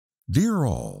Dear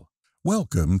all,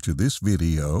 welcome to this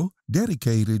video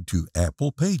dedicated to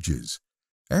Apple Pages.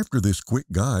 After this quick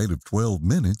guide of 12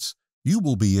 minutes, you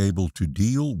will be able to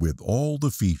deal with all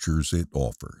the features it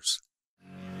offers.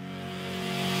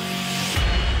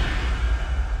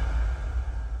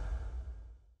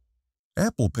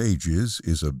 Apple Pages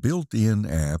is a built-in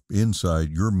app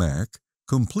inside your Mac,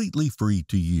 completely free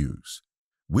to use.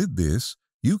 With this,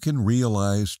 you can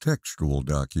realize textual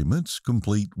documents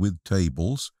complete with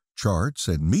tables, charts,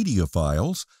 and media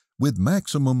files with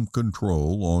maximum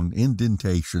control on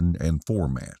indentation and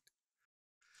format.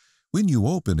 When you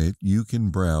open it, you can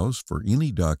browse for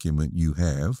any document you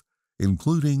have,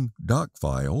 including doc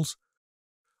files,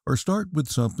 or start with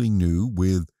something new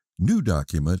with New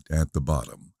Document at the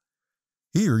bottom.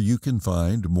 Here you can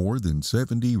find more than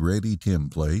 70 ready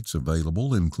templates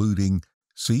available, including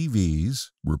CVs,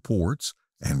 reports,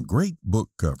 and great book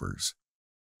covers.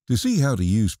 To see how to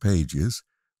use Pages,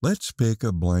 let's pick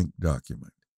a blank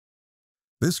document.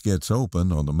 This gets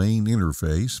open on the main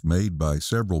interface made by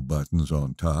several buttons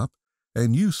on top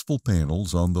and useful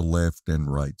panels on the left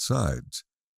and right sides.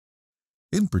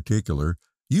 In particular,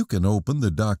 you can open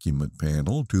the Document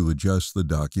panel to adjust the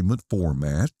document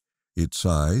format, its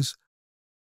size,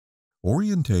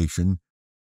 orientation,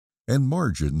 and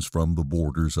margins from the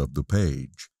borders of the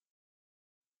page.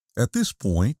 At this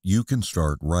point, you can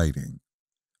start writing.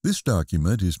 This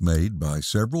document is made by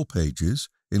several pages,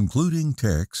 including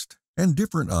text and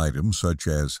different items such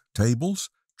as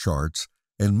tables, charts,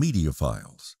 and media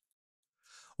files.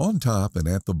 On top and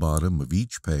at the bottom of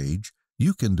each page,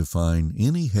 you can define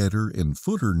any header and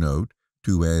footer note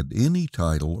to add any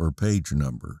title or page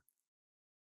number.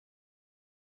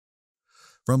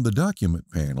 From the Document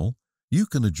panel, you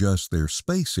can adjust their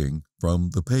spacing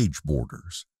from the page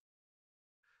borders.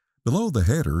 Below the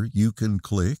header, you can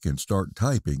click and start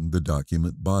typing the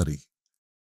document body.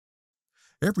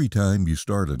 Every time you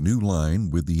start a new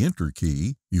line with the Enter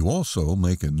key, you also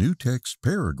make a new text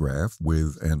paragraph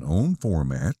with an own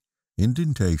format,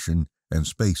 indentation, and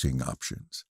spacing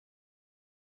options.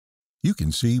 You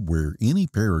can see where any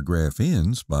paragraph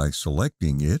ends by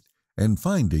selecting it and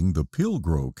finding the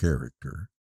Pilgrow character.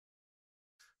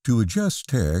 To adjust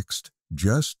text,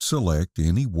 just select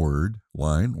any word,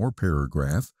 line, or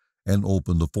paragraph and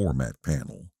open the Format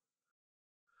panel.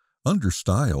 Under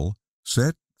Style,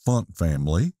 set Font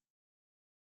Family,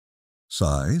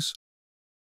 Size,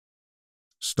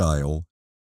 Style,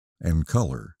 and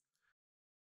Color.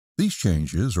 These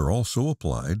changes are also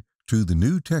applied to the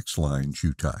new text lines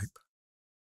you type.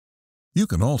 You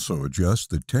can also adjust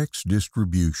the text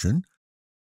distribution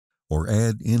or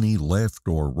add any left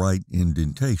or right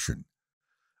indentation.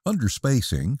 Under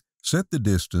Spacing, set the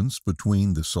distance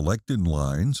between the selected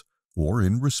lines or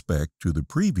in respect to the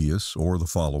previous or the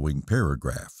following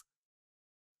paragraph.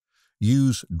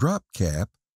 Use Drop Cap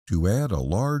to add a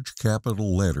large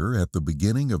capital letter at the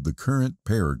beginning of the current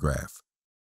paragraph.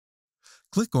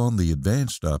 Click on the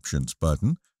Advanced Options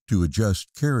button to adjust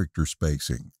character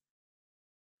spacing.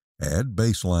 Add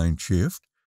baseline shift,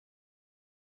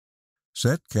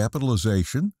 set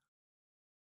capitalization,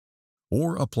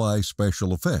 or apply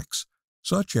special effects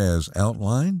such as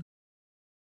outline,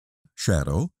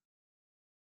 shadow,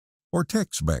 or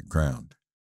text background.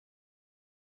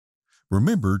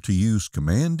 Remember to use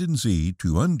Command and Z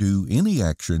to undo any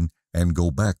action and go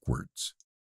backwards.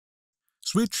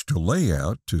 Switch to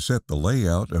Layout to set the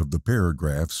layout of the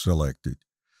paragraph selected.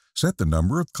 Set the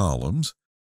number of columns,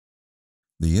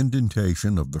 the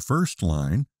indentation of the first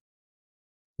line,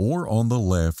 or on the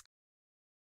left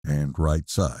and right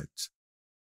sides.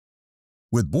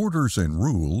 With Borders and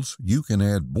Rules, you can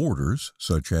add borders,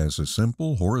 such as a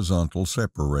simple horizontal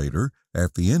separator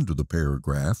at the end of the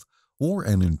paragraph or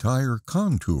an entire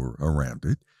contour around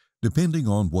it, depending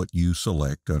on what you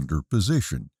select under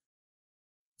Position.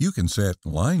 You can set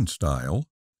line style,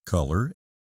 color,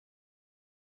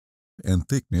 and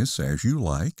thickness as you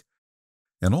like,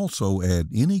 and also add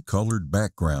any colored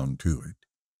background to it.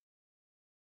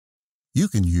 You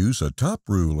can use a top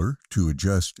ruler to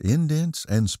adjust indents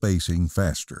and spacing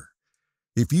faster.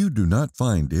 If you do not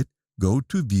find it, go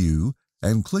to View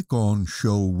and click on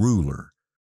Show Ruler.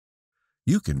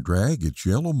 You can drag its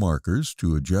yellow markers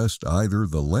to adjust either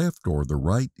the left or the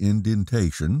right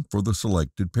indentation for the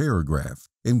selected paragraph,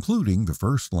 including the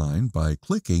first line by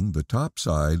clicking the top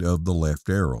side of the left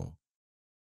arrow.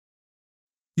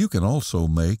 You can also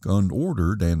make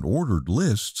unordered and ordered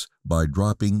lists by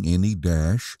dropping any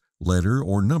dash, letter,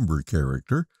 or number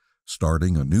character,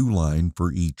 starting a new line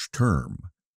for each term.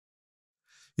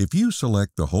 If you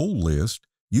select the whole list,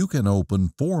 you can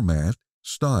open Format,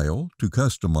 Style to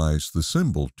customize the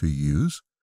symbol to use,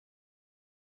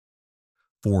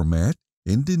 Format,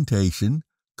 Indentation,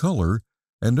 Color,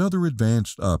 and other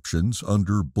advanced options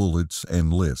under Bullets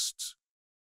and Lists.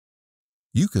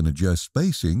 You can adjust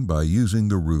spacing by using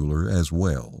the ruler as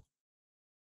well.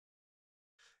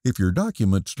 If your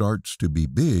document starts to be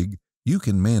big, you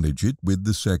can manage it with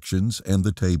the sections and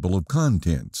the table of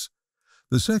contents.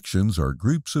 The sections are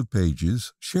groups of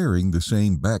pages sharing the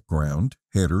same background,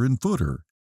 header, and footer.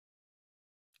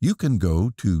 You can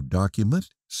go to Document,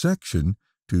 Section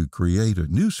to create a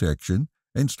new section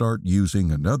and start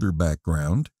using another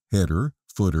background, header,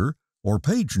 footer, or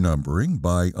page numbering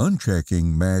by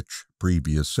unchecking Match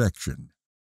Previous Section.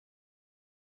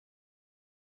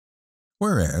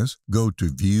 Whereas, go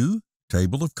to View,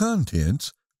 Table of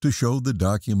Contents to show the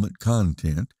document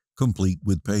content complete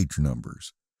with page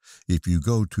numbers. If you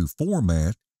go to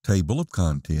Format, Table of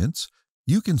Contents,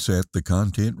 you can set the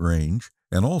content range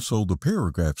and also the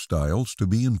paragraph styles to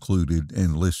be included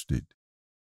and listed.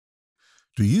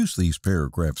 To use these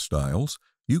paragraph styles,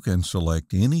 you can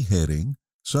select any heading,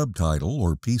 subtitle,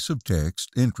 or piece of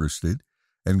text interested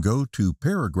and go to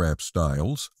Paragraph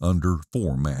Styles under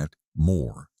Format,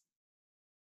 More.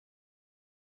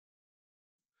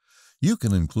 You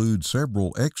can include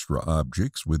several extra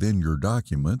objects within your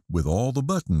document with all the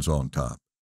buttons on top.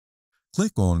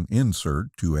 Click on Insert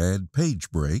to add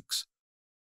page breaks,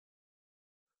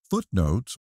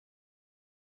 footnotes,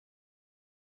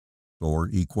 or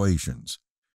equations.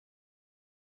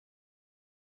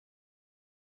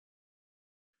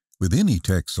 With any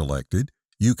text selected,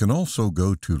 you can also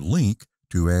go to Link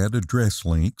to add address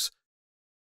links,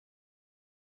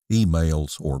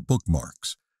 emails, or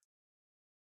bookmarks.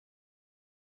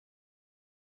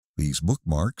 These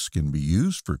bookmarks can be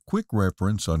used for quick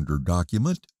reference under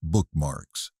Document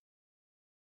Bookmarks.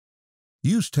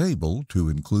 Use Table to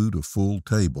include a full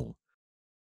table.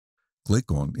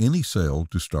 Click on any cell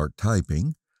to start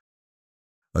typing,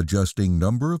 adjusting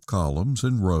number of columns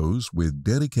and rows with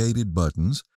dedicated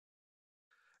buttons,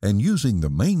 and using the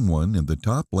main one in the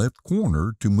top left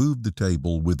corner to move the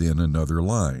table within another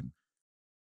line.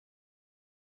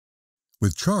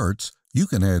 With charts, you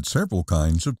can add several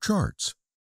kinds of charts.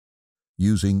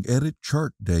 Using Edit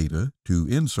Chart Data to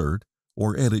insert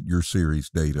or edit your series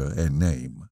data and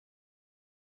name.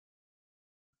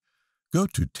 Go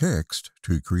to Text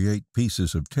to create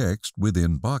pieces of text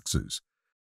within boxes.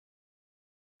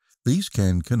 These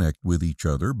can connect with each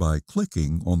other by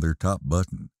clicking on their top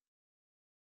button.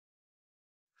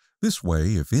 This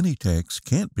way, if any text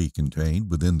can't be contained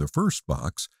within the first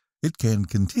box, it can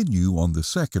continue on the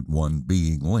second one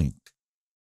being linked.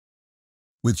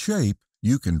 With Shape,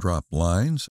 you can drop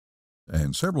lines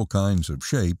and several kinds of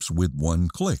shapes with one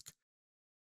click.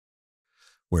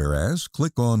 Whereas,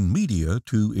 click on Media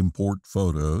to import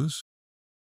photos,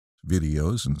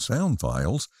 videos, and sound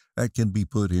files that can be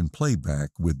put in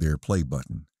playback with their play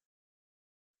button.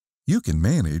 You can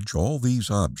manage all these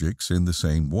objects in the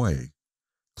same way.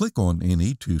 Click on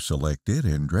any to select it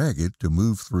and drag it to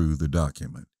move through the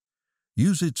document.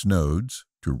 Use its nodes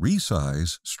to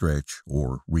resize, stretch,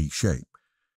 or reshape.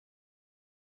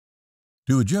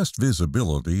 To adjust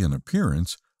visibility and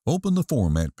appearance, open the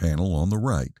Format panel on the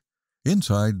right.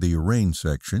 Inside the Arrange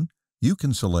section, you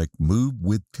can select Move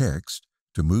with Text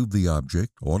to move the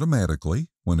object automatically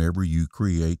whenever you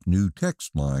create new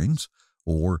text lines,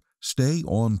 or Stay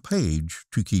on Page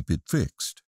to keep it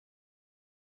fixed.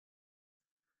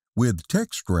 With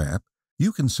Text Wrap,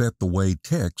 you can set the way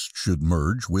text should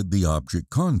merge with the object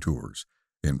contours,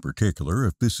 in particular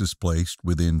if this is placed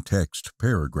within text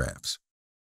paragraphs.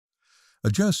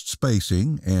 Adjust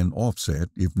spacing and offset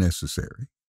if necessary.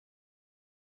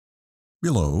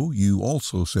 Below, you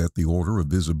also set the order of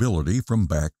visibility from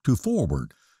back to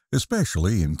forward,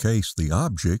 especially in case the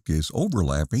object is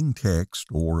overlapping text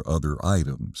or other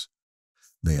items.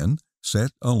 Then,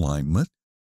 set alignment,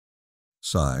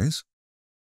 size,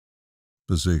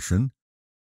 position,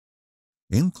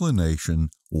 inclination,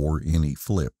 or any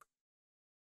flip.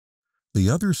 The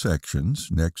other sections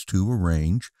next to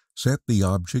Arrange set the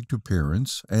object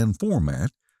appearance and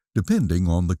format depending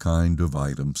on the kind of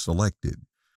item selected.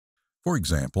 For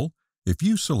example, if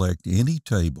you select any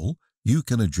table, you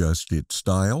can adjust its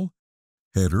style,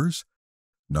 headers,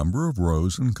 number of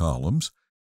rows and columns,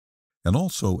 and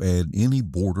also add any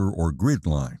border or grid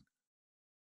line.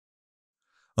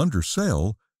 Under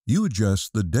Cell, you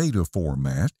adjust the data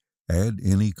format, add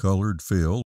any colored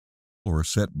fill, or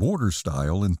set border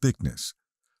style and thickness.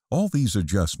 All these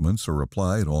adjustments are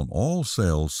applied on all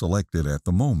cells selected at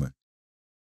the moment.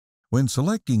 When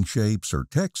selecting shapes or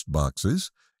text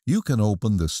boxes, you can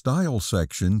open the Style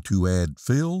section to add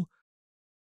fill,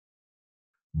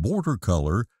 border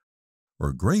color,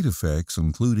 or great effects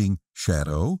including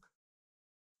shadow,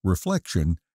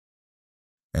 reflection,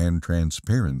 and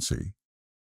transparency.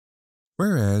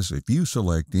 Whereas if you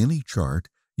select any chart,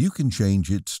 you can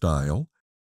change its style,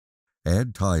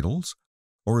 add titles,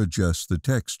 or adjust the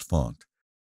text font,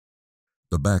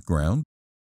 the background,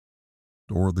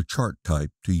 or the chart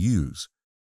type to use.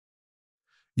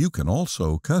 You can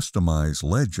also customize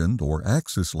legend or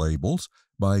axis labels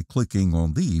by clicking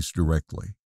on these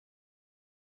directly.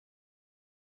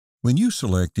 When you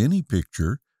select any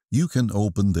picture, you can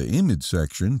open the image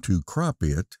section to crop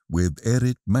it with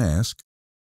Edit Mask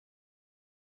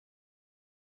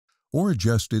or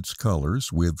adjust its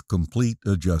colors with complete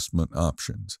adjustment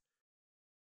options.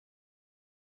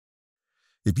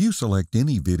 If you select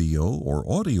any video or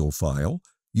audio file,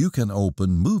 you can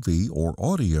open Movie or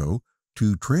Audio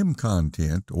to trim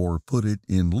content or put it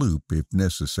in loop if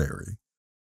necessary.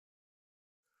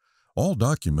 All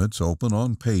documents open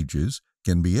on Pages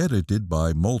can be edited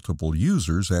by multiple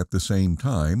users at the same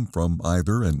time from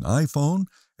either an iPhone,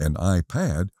 an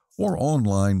iPad, or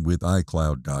online with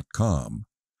iCloud.com.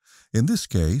 In this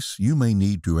case, you may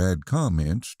need to add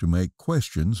comments to make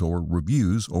questions or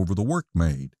reviews over the work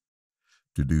made.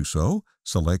 To do so,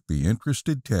 select the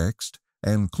interested text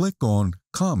and click on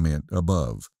Comment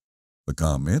above. The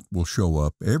comment will show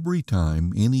up every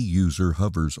time any user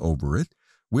hovers over it,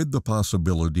 with the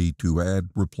possibility to add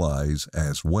replies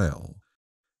as well.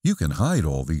 You can hide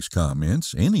all these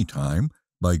comments anytime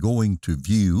by going to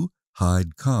View,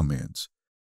 Hide Comments.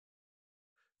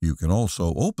 You can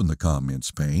also open the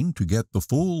Comments pane to get the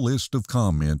full list of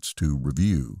comments to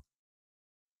review.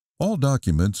 All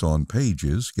documents on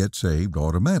Pages get saved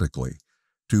automatically.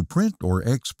 To print or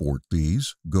export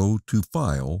these, go to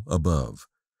File above.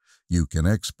 You can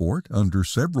export under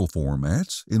several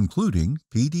formats, including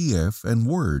PDF and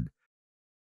Word,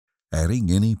 adding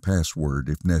any password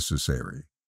if necessary.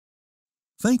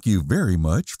 Thank you very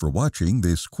much for watching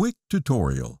this quick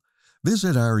tutorial.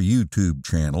 Visit our YouTube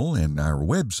channel and our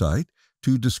website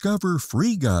to discover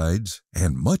free guides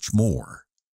and much more.